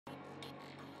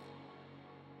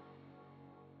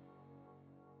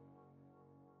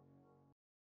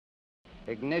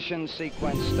Ignition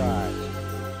sequence start.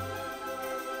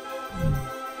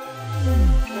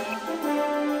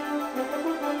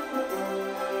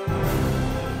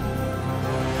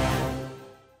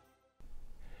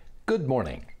 Good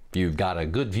morning. You've got a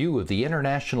good view of the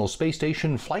International Space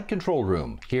Station Flight Control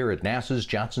Room here at NASA's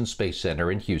Johnson Space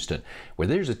Center in Houston, where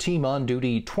there's a team on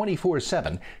duty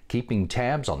 24/7, keeping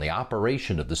tabs on the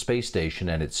operation of the space station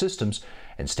and its systems,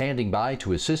 and standing by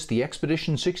to assist the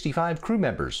Expedition 65 crew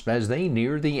members as they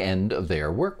near the end of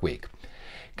their work week.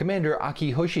 Commander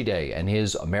Aki Hoshide and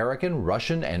his American,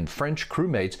 Russian, and French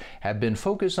crewmates have been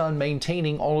focused on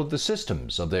maintaining all of the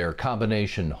systems of their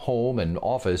combination home and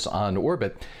office on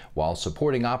orbit, while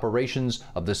supporting operations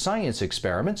of the science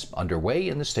experiments underway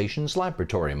in the station's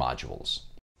laboratory modules.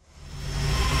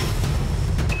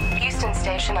 Houston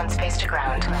Station on Space to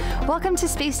Ground. Welcome to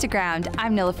Space to Ground.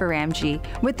 I'm Nilofer Ramji.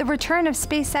 With the return of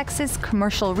SpaceX's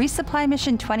commercial resupply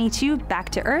mission 22 back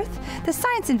to Earth, the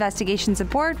science investigations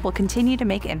aboard will continue to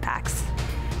make impacts.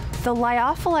 The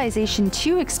lyophilization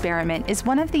 2 experiment is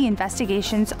one of the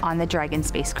investigations on the Dragon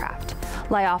spacecraft.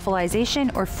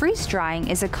 Lyophilization, or freeze drying,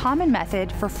 is a common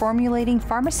method for formulating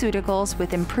pharmaceuticals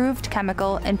with improved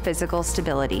chemical and physical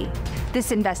stability.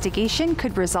 This investigation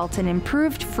could result in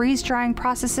improved freeze drying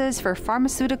processes for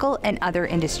pharmaceutical and other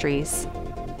industries.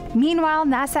 Meanwhile,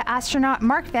 NASA astronaut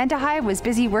Mark Vande Hei was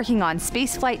busy working on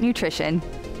spaceflight nutrition.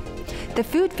 The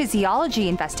food physiology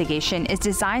investigation is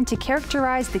designed to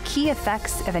characterize the key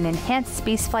effects of an enhanced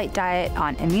spaceflight diet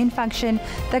on immune function,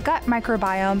 the gut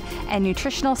microbiome, and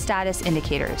nutritional status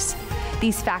indicators.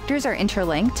 These factors are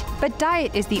interlinked, but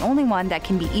diet is the only one that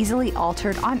can be easily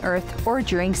altered on Earth or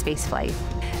during spaceflight.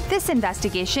 This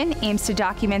investigation aims to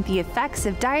document the effects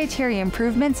of dietary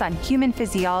improvements on human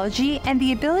physiology and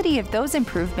the ability of those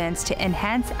improvements to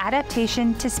enhance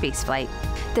adaptation to spaceflight.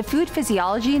 The food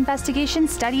physiology investigation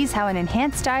studies how an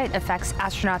enhanced diet affects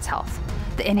astronauts' health.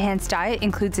 The enhanced diet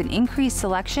includes an increased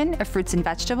selection of fruits and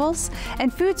vegetables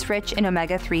and foods rich in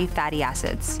omega-3 fatty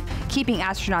acids. Keeping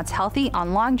astronauts healthy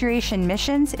on long-duration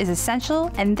missions is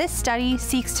essential, and this study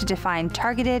seeks to define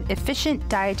targeted, efficient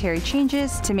dietary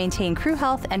changes to maintain crew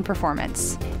health and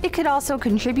performance. It could also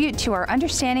contribute to our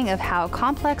understanding of how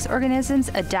complex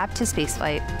organisms adapt to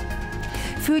spaceflight.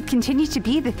 Food continued to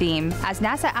be the theme as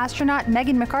NASA astronaut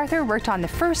Megan McArthur worked on the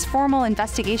first formal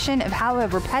investigation of how a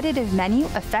repetitive menu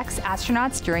affects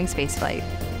astronauts during spaceflight.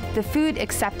 The food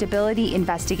acceptability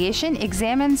investigation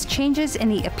examines changes in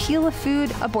the appeal of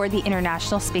food aboard the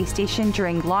International Space Station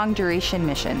during long-duration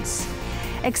missions.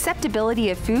 Acceptability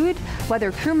of food,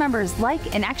 whether crew members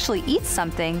like and actually eat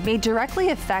something, may directly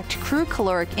affect crew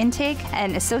caloric intake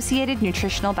and associated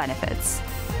nutritional benefits.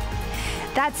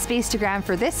 That's Space to Ground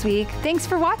for this week. Thanks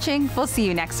for watching. We'll see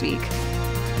you next week.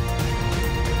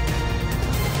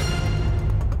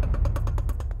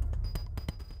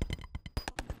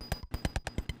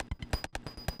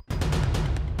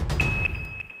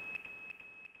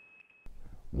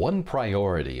 One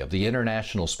priority of the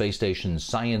International Space Station's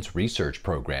science research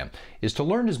program is to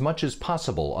learn as much as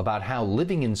possible about how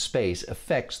living in space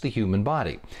affects the human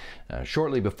body.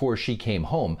 Shortly before she came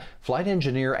home, flight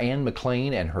engineer Anne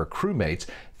McLean and her crewmates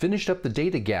finished up the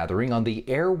data gathering on the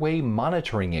airway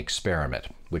monitoring experiment,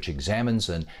 which examines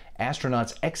an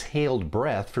astronaut's exhaled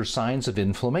breath for signs of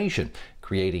inflammation,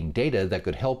 creating data that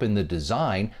could help in the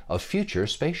design of future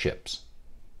spaceships.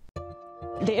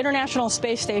 The International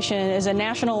Space Station is a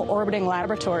national orbiting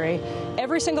laboratory.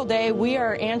 Every single day we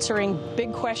are answering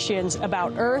big questions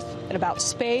about Earth and about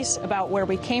space, about where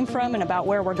we came from and about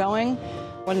where we're going.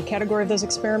 One category of those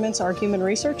experiments are human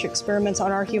research, experiments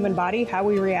on our human body, how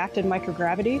we react in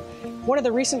microgravity. One of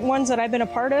the recent ones that I've been a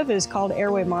part of is called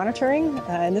airway monitoring,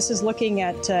 and this is looking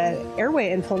at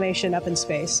airway inflammation up in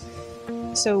space.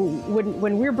 So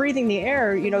when we're breathing the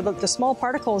air, you know, the small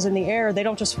particles in the air, they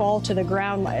don't just fall to the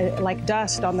ground like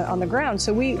dust on the ground.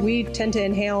 So we tend to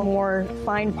inhale more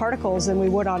fine particles than we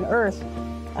would on Earth.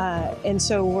 And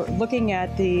so we're looking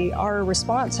at our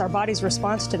response, our body's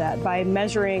response to that by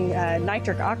measuring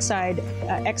nitric oxide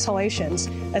exhalations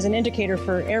as an indicator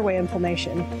for airway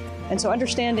inflammation. And so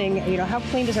understanding, you know, how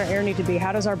clean does our air need to be?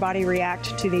 How does our body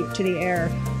react to the air?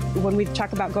 When we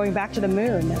talk about going back to the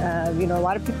moon, you know, a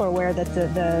lot of people are aware that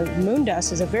the moon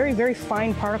dust is a very, very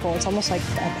fine particle. It's almost like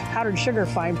a powdered sugar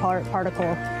fine particle.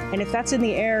 And if that's in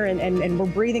the air and we're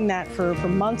breathing that for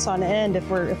months on end, if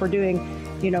we're doing,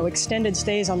 you know, extended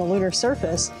stays on the lunar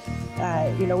surface,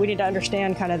 you know, we need to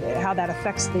understand kind of how that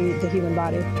affects the human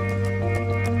body.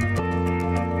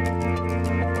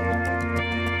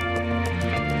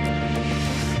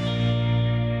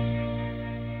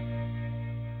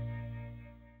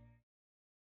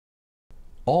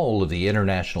 All of the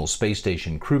International Space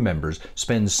Station crew members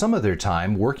spend some of their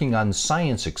time working on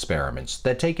science experiments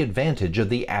that take advantage of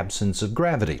the absence of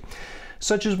gravity,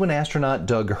 such as when astronaut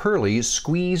Doug Hurley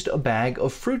squeezed a bag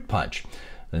of fruit punch.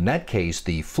 In that case,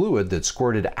 the fluid that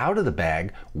squirted out of the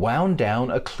bag wound down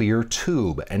a clear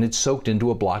tube, and it soaked into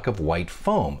a block of white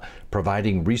foam,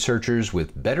 providing researchers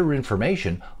with better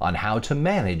information on how to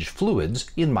manage fluids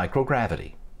in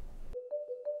microgravity.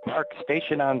 Mark,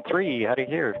 station on 3, how do you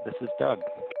hear? This is Doug.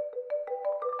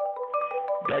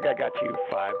 Doug, I got you,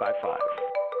 5 by 5.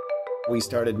 We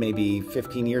started maybe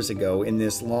 15 years ago in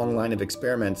this long line of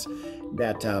experiments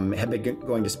that have been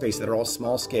going to space that are all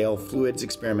small-scale fluids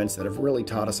experiments that have really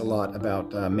taught us a lot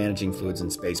about managing fluids in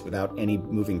space without any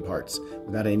moving parts,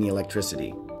 without any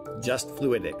electricity, just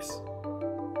fluidics.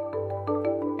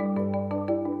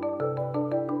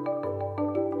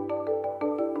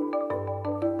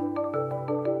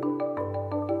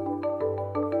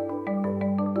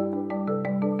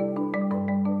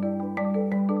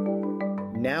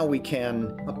 Now we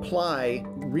can apply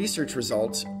research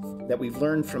results that we've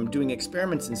learned from doing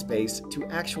experiments in space to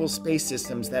actual space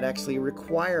systems that actually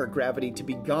require gravity to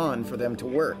be gone for them to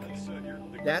work.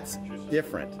 That's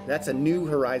different. That's a new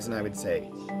horizon, I would say.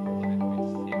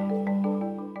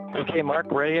 Okay,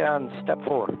 Mark, ready on step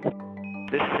 4.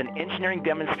 This is an engineering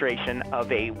demonstration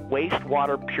of a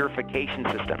wastewater purification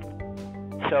system.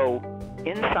 So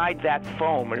inside that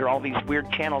foam, there are all these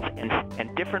weird channels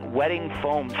and different wetting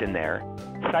foams in there,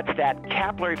 such that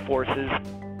capillary forces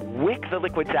wick the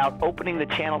liquids out, opening the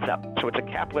channels up. So it's a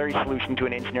capillary solution to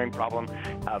an engineering problem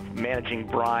of managing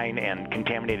brine and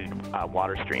contaminated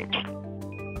water streams.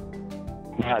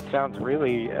 Yeah, it sounds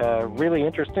really, really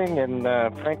interesting and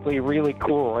frankly really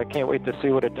cool. I can't wait to see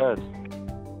what it does.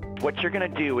 What you're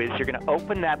going to do is you're going to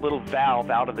open that little valve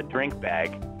out of the drink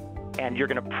bag, and you're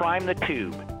going to prime the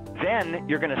tube. Then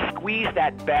you're going to squeeze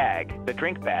that bag, the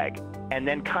drink bag, and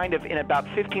then kind of in about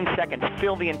 15 seconds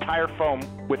fill the entire foam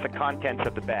with the contents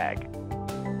of the bag.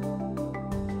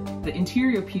 The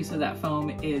interior piece of that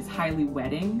foam is highly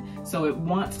wetting, so it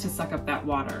wants to suck up that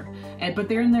water. But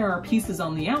then there are pieces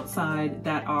on the outside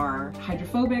that are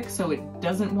hydrophobic, so it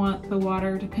doesn't want the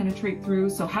water to penetrate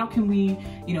through. So how can we,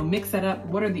 mix that up?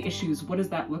 What are the issues? What does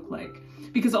that look like?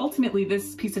 Because ultimately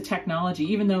this piece of technology,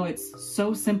 even though it's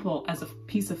so simple as a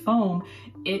piece of foam,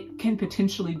 it can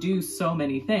potentially do so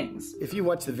many things. If you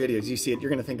watch the videos, you see it, you're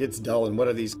going to think it's dull and what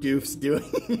are these goofs doing?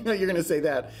 You're going to say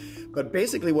that. But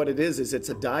basically what it is it's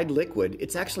a dyed liquid.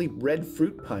 It's actually red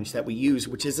fruit punch that we use,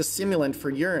 which is a simulant for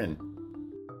urine.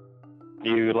 Do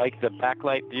you like the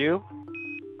backlight view?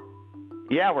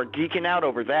 Yeah, we're geeking out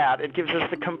over that. It gives us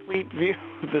the complete view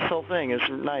of this whole thing. It's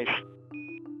nice.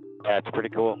 Yeah, it's pretty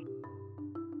cool.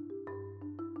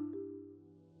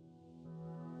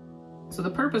 So the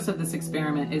purpose of this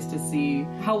experiment is to see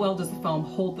how well does the foam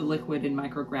hold the liquid in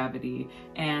microgravity,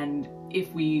 and if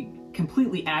we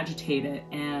completely agitate it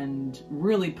and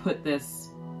really put this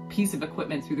piece of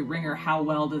equipment through the ringer, how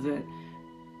well does it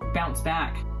bounce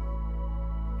back?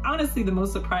 Honestly, the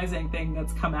most surprising thing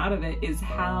that's come out of it is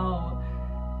how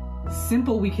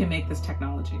simple we can make this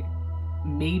technology.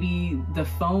 Maybe the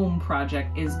foam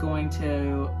project is going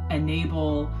to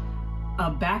enable a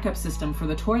backup system for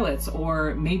the toilets,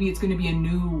 or maybe it's going to be a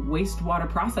new wastewater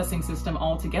processing system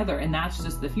altogether, and that's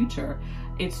just the future.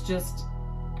 It's just,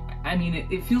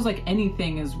 it feels like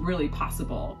anything is really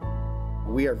possible.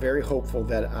 We are very hopeful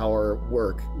that our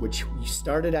work, which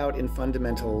started out in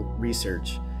fundamental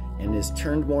research and is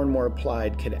turned more and more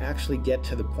applied, could actually get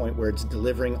to the point where it's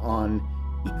delivering on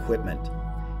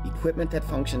equipment that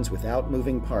functions without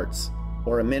moving parts,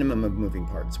 or a minimum of moving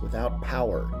parts, without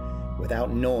power,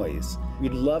 without noise.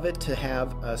 We'd love it to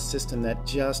have a system that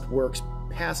just works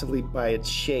passively by its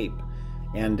shape.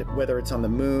 And whether it's on the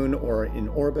moon or in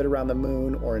orbit around the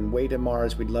moon or in way to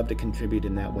Mars, we'd love to contribute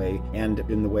in that way, and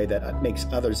in the way that makes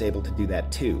others able to do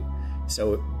that too.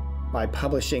 So by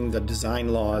publishing the design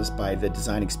laws, by the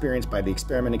design experience, by the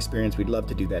experiment experience, we'd love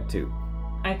to do that too.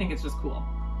 I think it's just cool.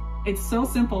 It's so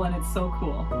simple and it's so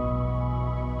cool.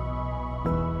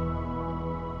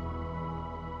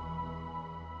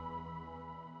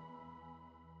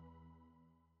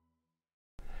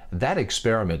 That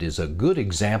experiment is a good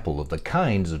example of the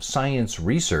kinds of science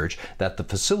research that the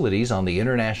facilities on the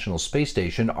International Space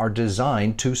Station are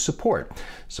designed to support.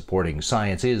 Supporting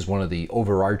science is one of the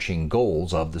overarching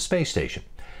goals of the space station.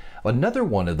 Another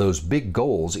one of those big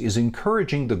goals is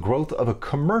encouraging the growth of a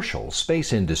commercial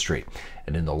space industry.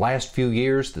 And in the last few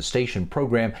years, the station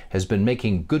program has been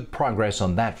making good progress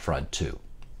on that front too.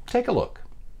 Take a look.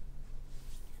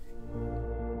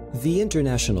 The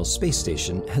International Space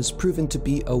Station has proven to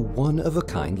be a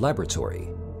one-of-a-kind laboratory.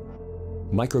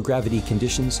 Microgravity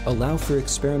conditions allow for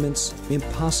experiments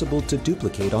impossible to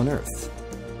duplicate on Earth.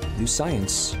 New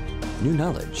science, new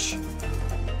knowledge.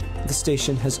 The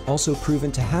station has also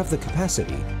proven to have the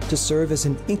capacity to serve as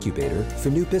an incubator for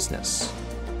new business,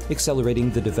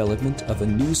 accelerating the development of a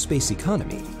new space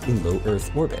economy in low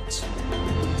Earth orbit.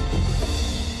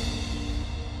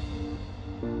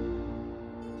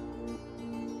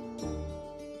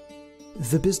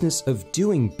 The business of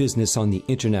doing business on the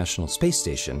International Space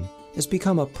Station has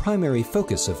become a primary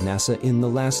focus of NASA in the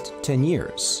last 10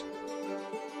 years.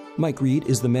 Mike Reed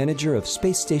is the manager of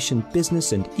Space Station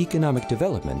Business and Economic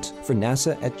Development for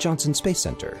NASA at Johnson Space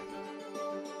Center.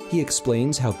 He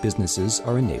explains how businesses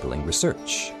are enabling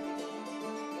research.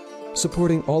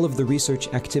 Supporting all of the research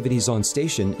activities on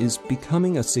station is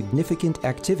becoming a significant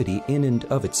activity in and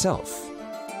of itself.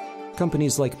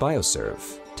 Companies like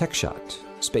Bioserve, TechShot,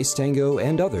 Space Tango,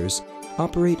 and others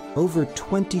operate over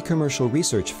 20 commercial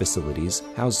research facilities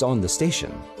housed on the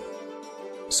station.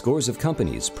 Scores of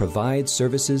companies provide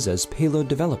services as payload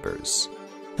developers,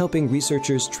 helping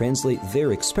researchers translate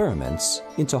their experiments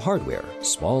into hardware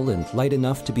small and light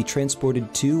enough to be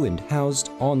transported to and housed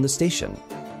on the station.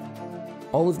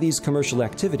 All of these commercial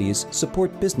activities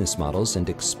support business models and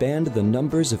expand the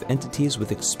numbers of entities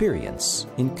with experience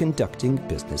in conducting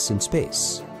business in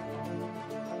space.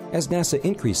 As NASA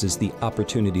increases the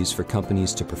opportunities for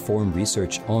companies to perform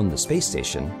research on the space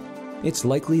station, it's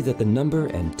likely that the number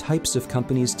and types of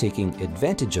companies taking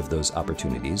advantage of those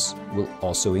opportunities will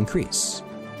also increase.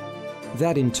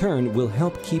 That in turn will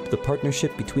help keep the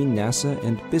partnership between NASA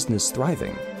and business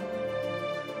thriving.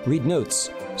 Reed notes,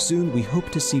 soon we hope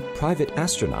to see private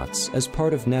astronauts as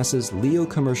part of NASA's LEO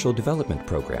Commercial Development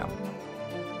Program.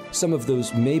 Some of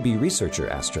those may be researcher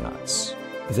astronauts.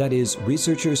 That is,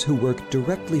 researchers who work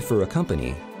directly for a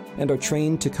company and are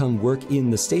trained to come work in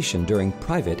the station during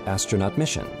private astronaut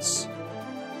missions.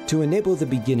 To enable the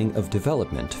beginning of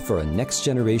development for a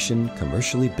next-generation,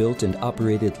 commercially built and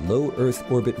operated low Earth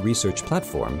orbit research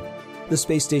platform, the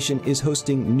space station is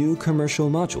hosting new commercial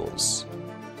modules.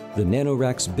 The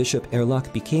NanoRacks Bishop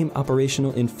airlock became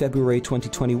operational in February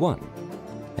 2021,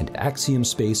 and Axiom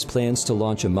Space plans to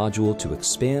launch a module to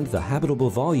expand the habitable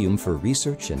volume for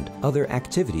research and other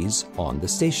activities on the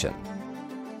station.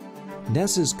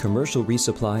 NASA's commercial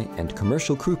resupply and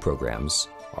commercial crew programs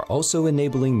are also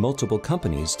enabling multiple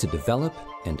companies to develop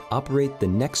and operate the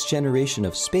next generation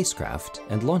of spacecraft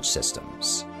and launch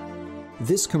systems.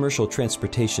 This commercial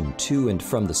transportation to and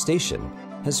from the station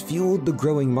has fueled the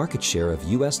growing market share of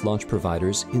U.S. launch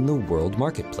providers in the world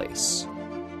marketplace,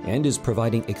 and is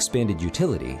providing expanded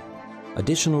utility,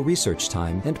 additional research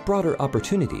time, and broader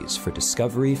opportunities for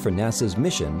discovery for NASA's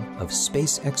mission of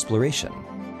space exploration.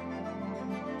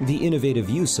 The innovative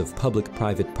use of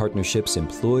public-private partnerships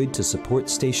employed to support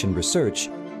station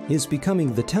research is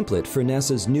becoming the template for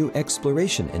NASA's new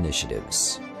exploration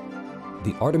initiatives.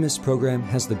 The Artemis program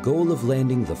has the goal of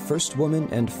landing the first woman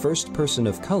and first person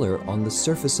of color on the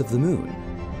surface of the moon.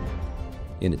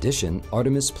 In addition,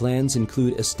 Artemis plans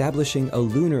include establishing a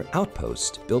lunar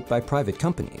outpost built by private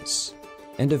companies,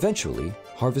 and eventually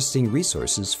harvesting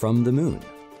resources from the moon.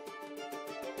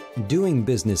 Doing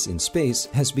business in space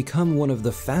has become one of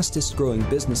the fastest growing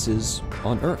businesses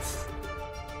on Earth.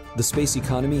 The space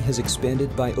economy has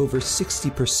expanded by over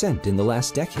 60% in the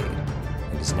last decade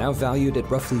and is now valued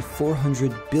at roughly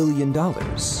 $400 billion.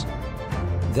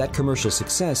 That commercial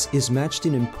success is matched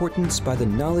in importance by the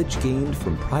knowledge gained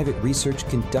from private research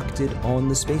conducted on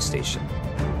the space station.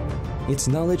 It's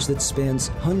knowledge that spans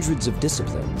hundreds of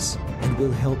disciplines and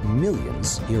will help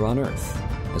millions here on Earth,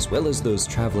 as well as those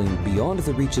traveling beyond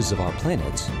the reaches of our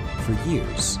planet for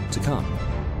years to come.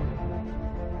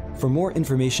 For more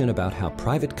information about how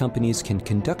private companies can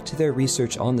conduct their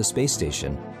research on the space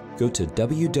station, go to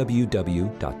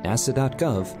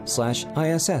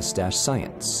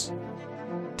www.nasa.gov/ISS-science.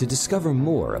 To discover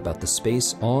more about the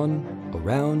space on,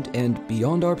 around, and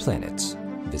beyond our planet,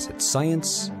 visit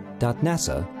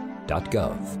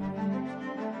science.nasa.gov.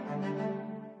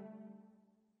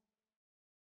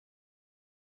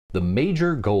 The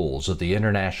major goals of the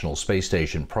International Space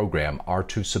Station program are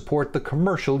to support the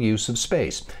commercial use of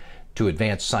space, to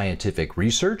advance scientific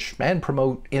research and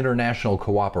promote international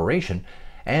cooperation,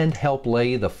 and help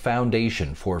lay the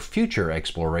foundation for future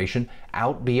exploration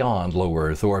out beyond low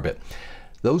Earth orbit.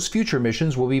 Those future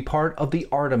missions will be part of the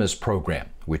Artemis program,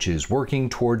 which is working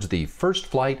towards the first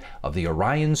flight of the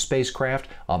Orion spacecraft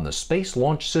on the Space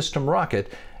Launch System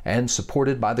rocket and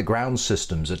supported by the ground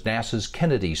systems at NASA's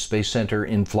Kennedy Space Center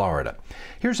in Florida.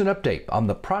 Here's an update on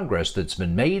the progress that's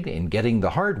been made in getting the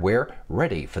hardware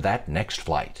ready for that next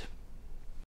flight.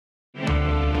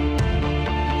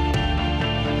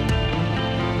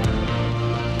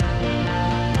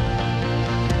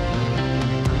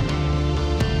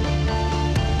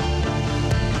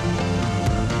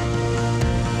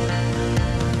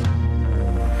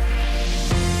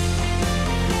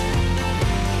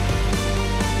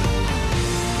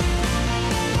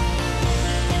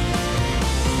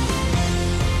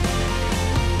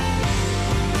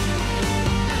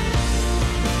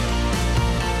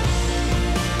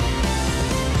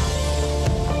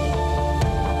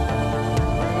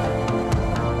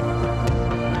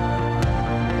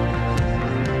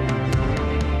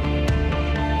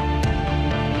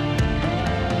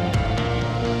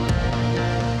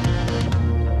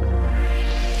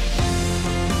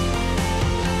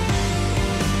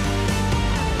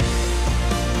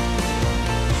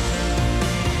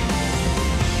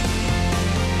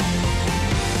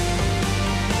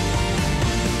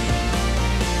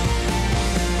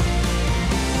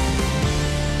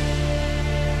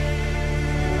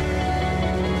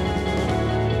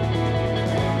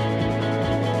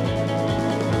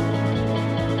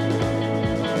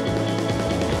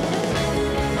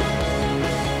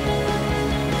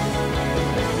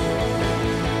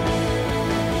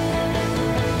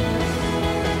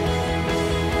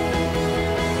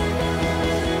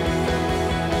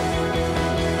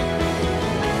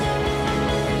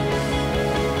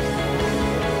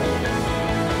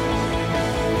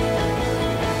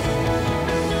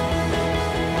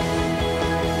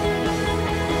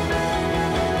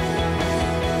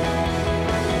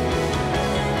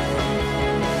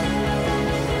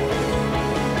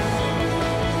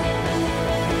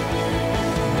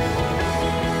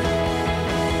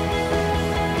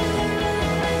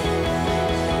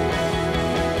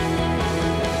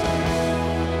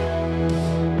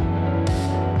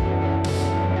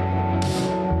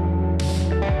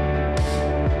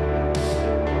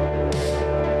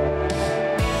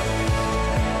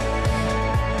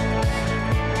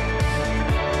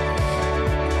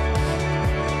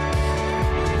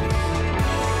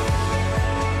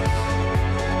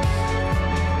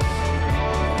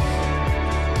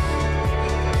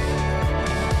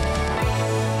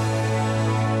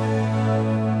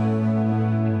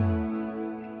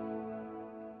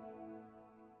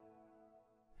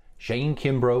 Shane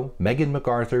Kimbrough, Megan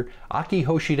MacArthur, Aki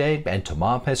Hoshide, and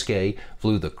Thomas Pesquet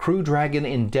flew the Crew Dragon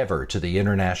Endeavour to the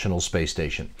International Space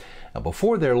Station. Now,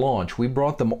 before their launch, we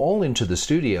brought them all into the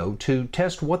studio to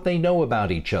test what they know about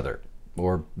each other,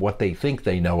 or what they think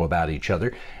they know about each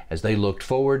other, as they looked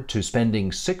forward to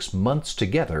spending 6 months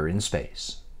together in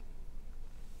space.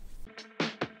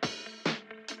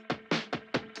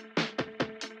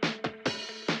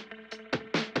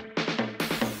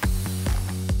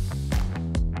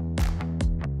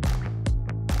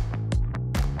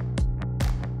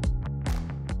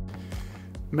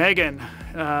 Megan,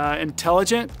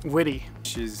 intelligent, witty.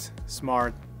 She's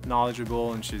smart,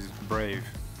 knowledgeable, and she's brave.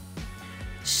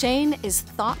 Shane is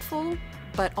thoughtful,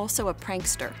 but also a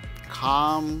prankster.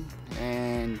 Calm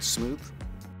and smooth.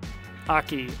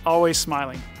 Aki, always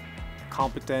smiling.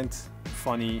 Competent,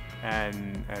 funny,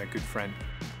 and a good friend.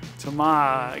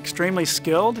 Thomas, extremely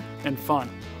skilled and fun.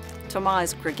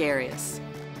 Thomas is gregarious.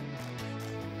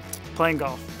 Playing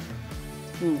golf.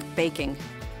 Baking.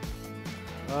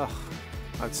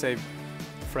 I'd say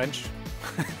French.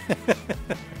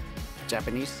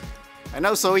 Japanese. I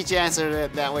know Soichi answered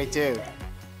it that way too.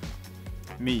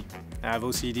 Me. I have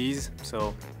OCDs,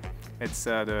 so it's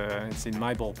in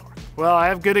my ballpark. Well, I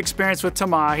have good experience with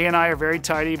Thomas. He and I are very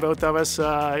tidy, both of us.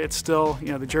 It's still,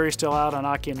 the jury's still out on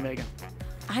Aki and Megan.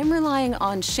 I'm relying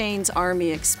on Shane's Army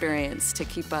experience to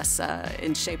keep us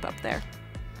in shape up there.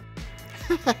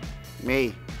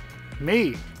 Me.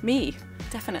 Me. Me,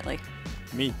 definitely.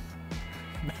 Me.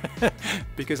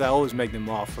 Because I always make them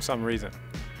laugh for some reason.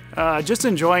 Just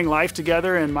enjoying life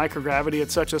together in microgravity.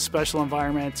 It's such a special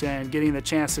environment, and getting the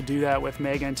chance to do that with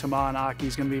Megan, Thomas, and Aki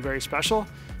is going to be very special.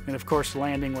 And of course,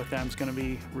 landing with them is going to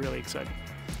be really exciting.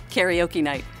 Karaoke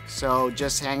night. So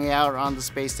just hanging out on the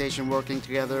space station, working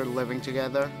together, living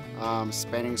together,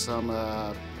 spending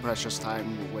some precious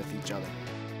time with each other.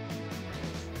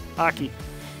 Aki.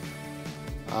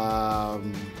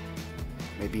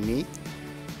 Maybe me?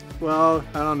 Well,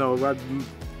 I don't know.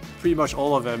 Pretty much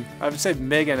all of them. I would say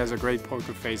Megan has a great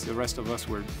poker face. The rest of us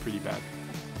were pretty bad.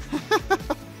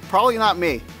 Probably not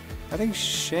me. I think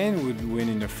Shane would win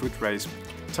in a foot race.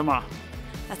 Thomas.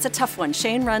 That's a tough one.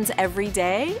 Shane runs every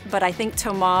day, but I think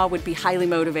Thomas would be highly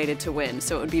motivated to win,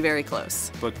 so it would be very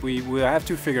close. But we'll have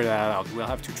to figure that out. We'll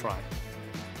have to try.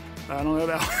 I don't know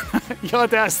that. You'll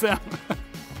have to ask them.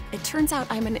 It turns out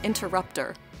I'm an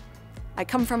interrupter. I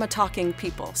come from a talking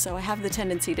people, so I have the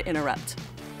tendency to interrupt.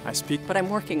 I speak. But I'm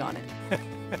working on it.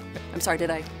 I'm sorry, did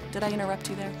I interrupt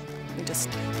you there? Let me just...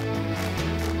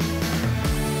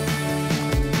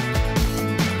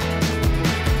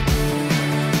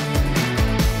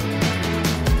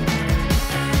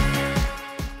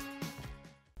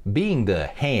 Being the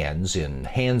hands in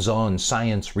hands-on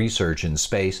science research in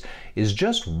space is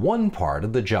just one part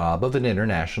of the job of an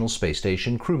International Space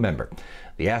Station crew member.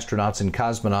 The astronauts and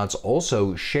cosmonauts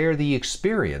also share the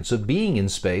experience of being in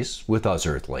space with us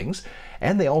Earthlings,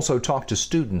 and they also talk to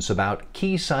students about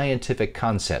key scientific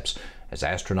concepts, as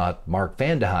astronaut Mark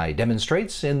Vande Hei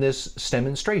demonstrates in this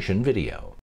demonstration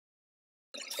video.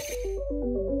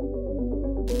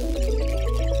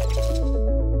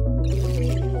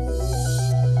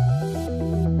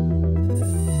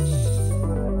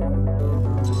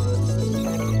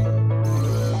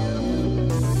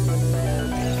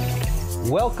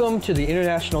 Welcome to the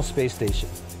International Space Station.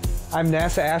 I'm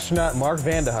NASA astronaut Mark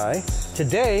Vande Hei.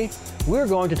 Today, we're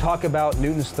going to talk about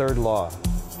Newton's third law.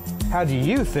 How do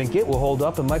you think it will hold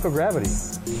up in microgravity?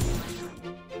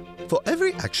 For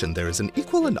every action, there is an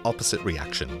equal and opposite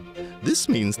reaction. This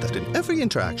means that in every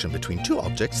interaction between two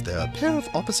objects, there are a pair of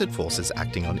opposite forces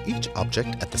acting on each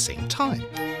object at the same time.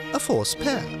 A force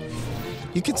pair.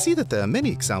 You can see that there are many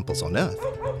examples on Earth.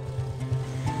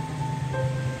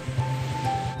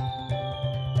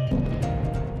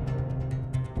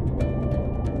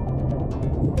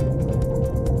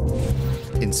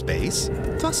 In space,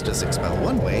 thrusters expel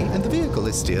one way and the vehicle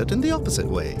is steered in the opposite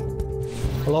way.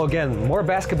 Hello again. More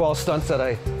basketball stunts that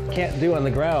I can't do on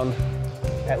the ground,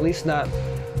 at least not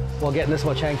while getting this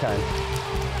much hang time.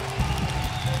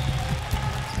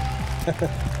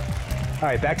 All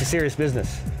right, back to serious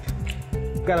business.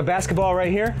 We've got a basketball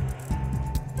right here.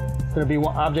 It's going to be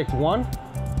object 1.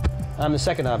 I'm the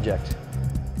second object.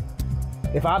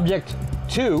 If object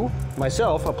 2,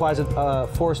 myself, applies a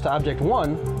force to object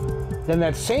 1, then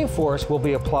that same force will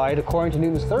be applied according to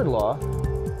Newton's third law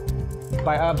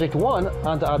by object 1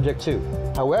 onto object 2.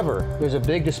 However, there's a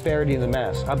big disparity in the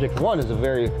mass. Object 1 is a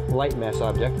very light mass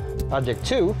object. Object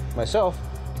 2, myself,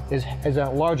 is a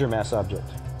larger mass object.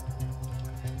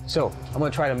 So I'm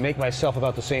going to try to make myself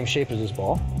about the same shape as this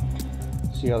ball.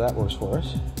 See how that works for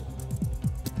us.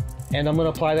 And I'm going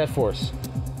to apply that force.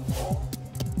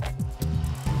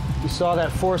 saw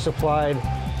that force applied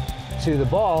to the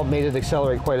ball made it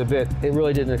accelerate quite a bit. It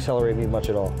really didn't accelerate me much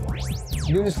at all.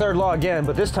 Newton's third law again,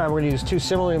 but this time we're going to use two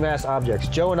similarly massed objects.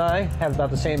 Joe and I have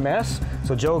about the same mass,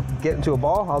 so Joe, get into a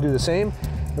ball, I'll do the same.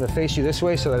 I'm going to face you this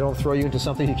way so that I don't throw you into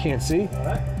something you can't see.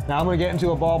 Now I'm going to get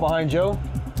into a ball behind Joe,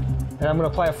 and I'm going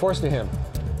to apply a force to him.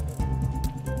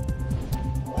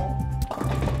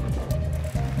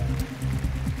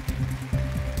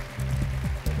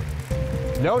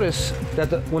 Notice that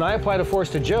when I applied a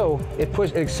force to Joe, it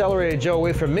accelerated Joe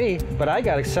away from me, but I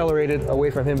got accelerated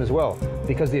away from him as well,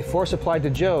 because the force applied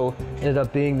to Joe ended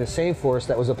up being the same force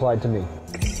that was applied to me.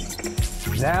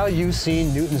 Now you've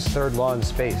seen Newton's third law in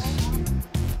space.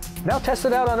 Now test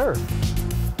it out on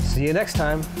Earth. See you next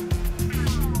time.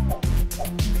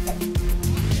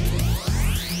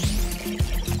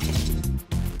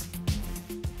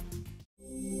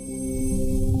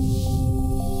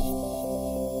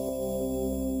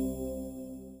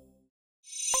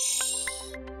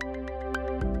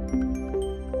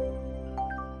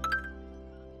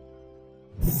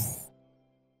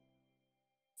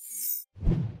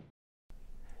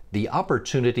 The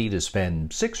opportunity to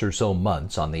spend 6 or so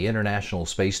months on the International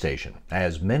Space Station,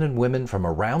 as men and women from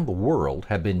around the world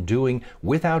have been doing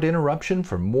without interruption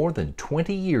for more than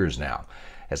 20 years now,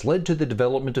 has led to the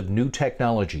development of new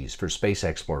technologies for space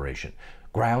exploration,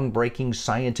 groundbreaking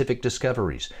scientific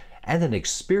discoveries, and an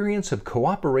experience of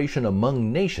cooperation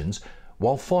among nations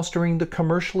while fostering the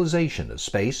commercialization of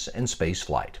space and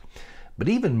spaceflight. But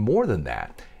even more than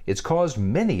that, it's caused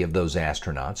many of those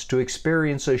astronauts to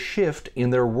experience a shift in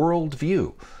their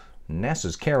worldview.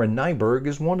 NASA's Karen Nyberg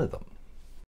is one of them.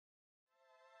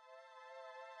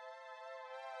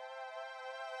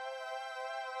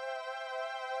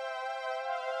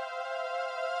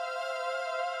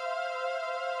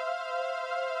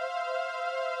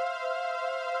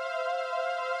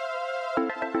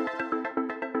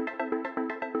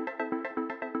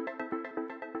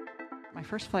 My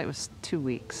first flight was 2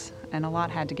 weeks, and a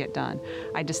lot had to get done.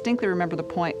 I distinctly remember the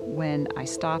point when I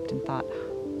stopped and thought,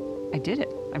 I did it,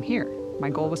 I'm here. My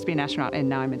goal was to be an astronaut, and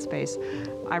now I'm in space.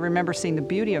 I remember seeing the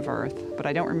beauty of Earth, but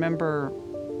I don't remember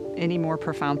any more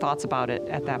profound thoughts about it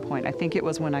at that point. I think it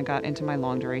was when I got into my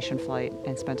long duration flight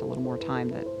and spent a little more time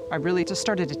that I really just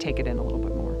started to take it in a little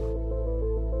bit more.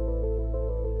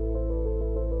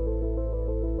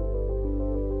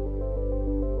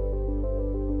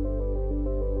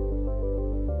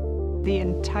 The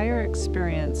entire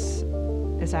experience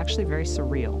is actually very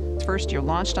surreal. First, you're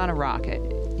launched on a rocket.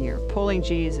 You're pulling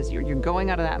G's as you're going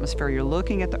out of the atmosphere. You're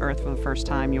looking at the Earth for the first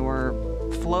time. You're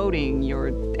floating.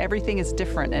 Everything is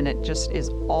different, and it just is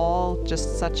all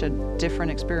just such a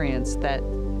different experience that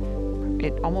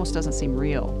it almost doesn't seem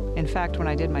real. In fact, when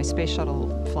I did my space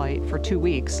shuttle flight for 2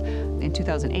 weeks in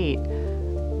 2008,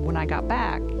 when I got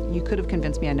back, you could have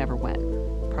convinced me I never went,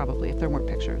 probably, if there weren't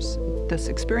pictures. This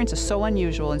experience is so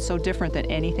unusual and so different than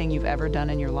anything you've ever done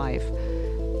in your life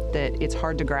that it's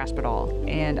hard to grasp it all.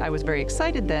 And I was very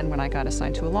excited then when I got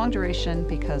assigned to a long duration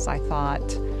because I thought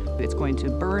it's going to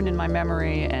burn in my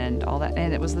memory and all that,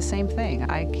 and it was the same thing.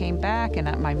 I came back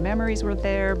and my memories were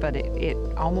there, but it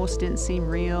almost didn't seem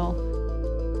real.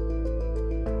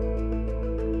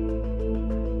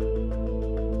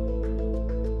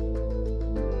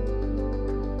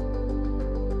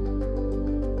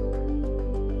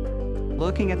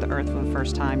 Looking at the Earth for the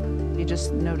first time, you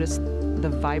just notice the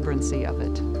vibrancy of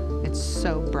it. It's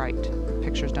so bright.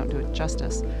 Pictures don't do it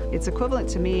justice. It's equivalent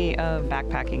to me of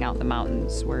backpacking out in the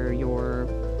mountains where you're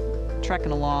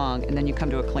trekking along and then you come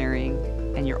to a clearing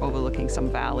and you're overlooking some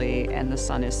valley and the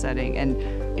sun is setting and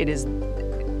it is,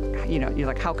 you're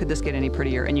like, how could this get any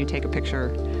prettier? And you take a picture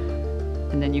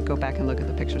and then you go back and look at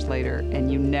the pictures later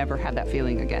and you never have that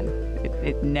feeling again.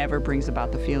 It never brings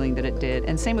about the feeling that it did.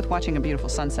 And same with watching a beautiful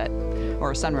sunset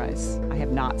or a sunrise. I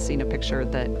have not seen a picture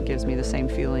that gives me the same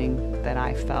feeling that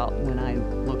I felt when I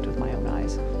looked with my own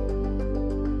eyes.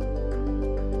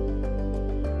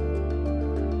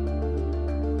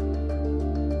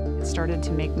 It started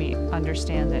to make me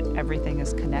understand that everything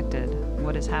is connected.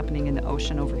 What is happening in the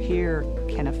ocean over here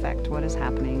can affect what is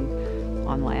happening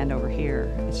on land over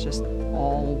here. It's just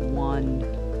all one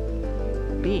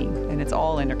being, and it's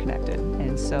all interconnected.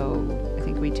 And so I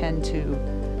think we tend to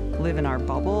live in our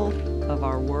bubble of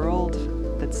our world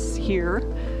that's here,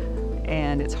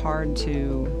 and it's hard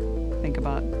to think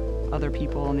about other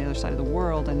people on the other side of the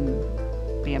world and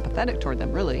be empathetic toward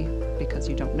them, really, because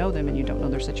you don't know them and you don't know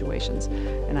their situations.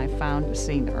 And I found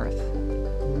seeing the Earth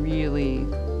really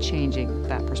changing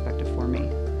that perspective for me.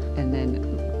 And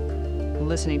then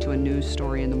listening to a news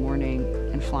story in the morning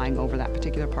and flying over that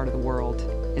particular part of the world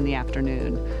in the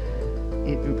afternoon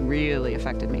it really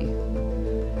affected me.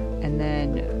 And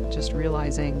then just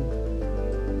realizing,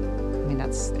 I mean,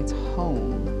 it's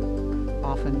home.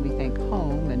 Often we think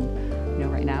home, and you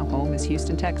know, right now home is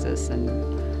Houston, Texas,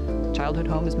 and childhood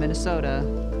home is Minnesota,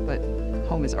 but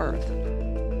home is Earth.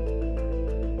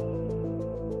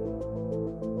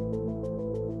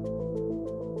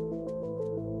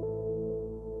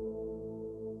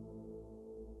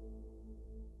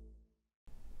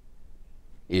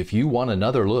 If you want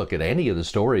another look at any of the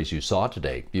stories you saw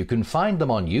today, you can find them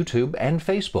on YouTube and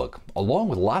Facebook, along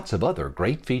with lots of other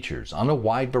great features on a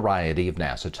wide variety of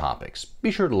NASA topics. Be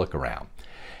sure to look around.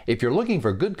 If you're looking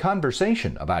for good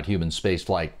conversation about human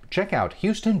spaceflight, check out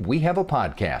Houston, We Have a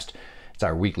Podcast. It's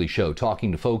our weekly show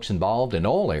talking to folks involved in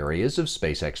all areas of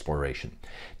space exploration.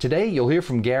 Today, you'll hear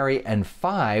from Gary and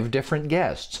 5 different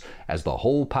guests as the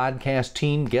whole podcast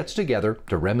team gets together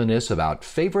to reminisce about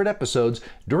favorite episodes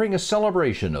during a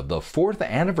celebration of the 4th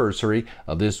anniversary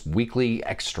of this weekly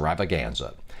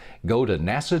extravaganza. Go to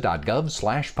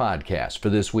nasa.gov/podcast for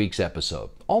this week's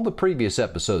episode. All the previous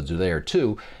episodes are there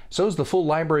too. So's the full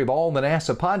library of all the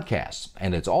NASA podcasts,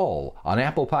 and it's all on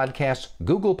Apple Podcasts,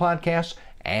 Google Podcasts,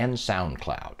 and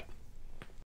SoundCloud.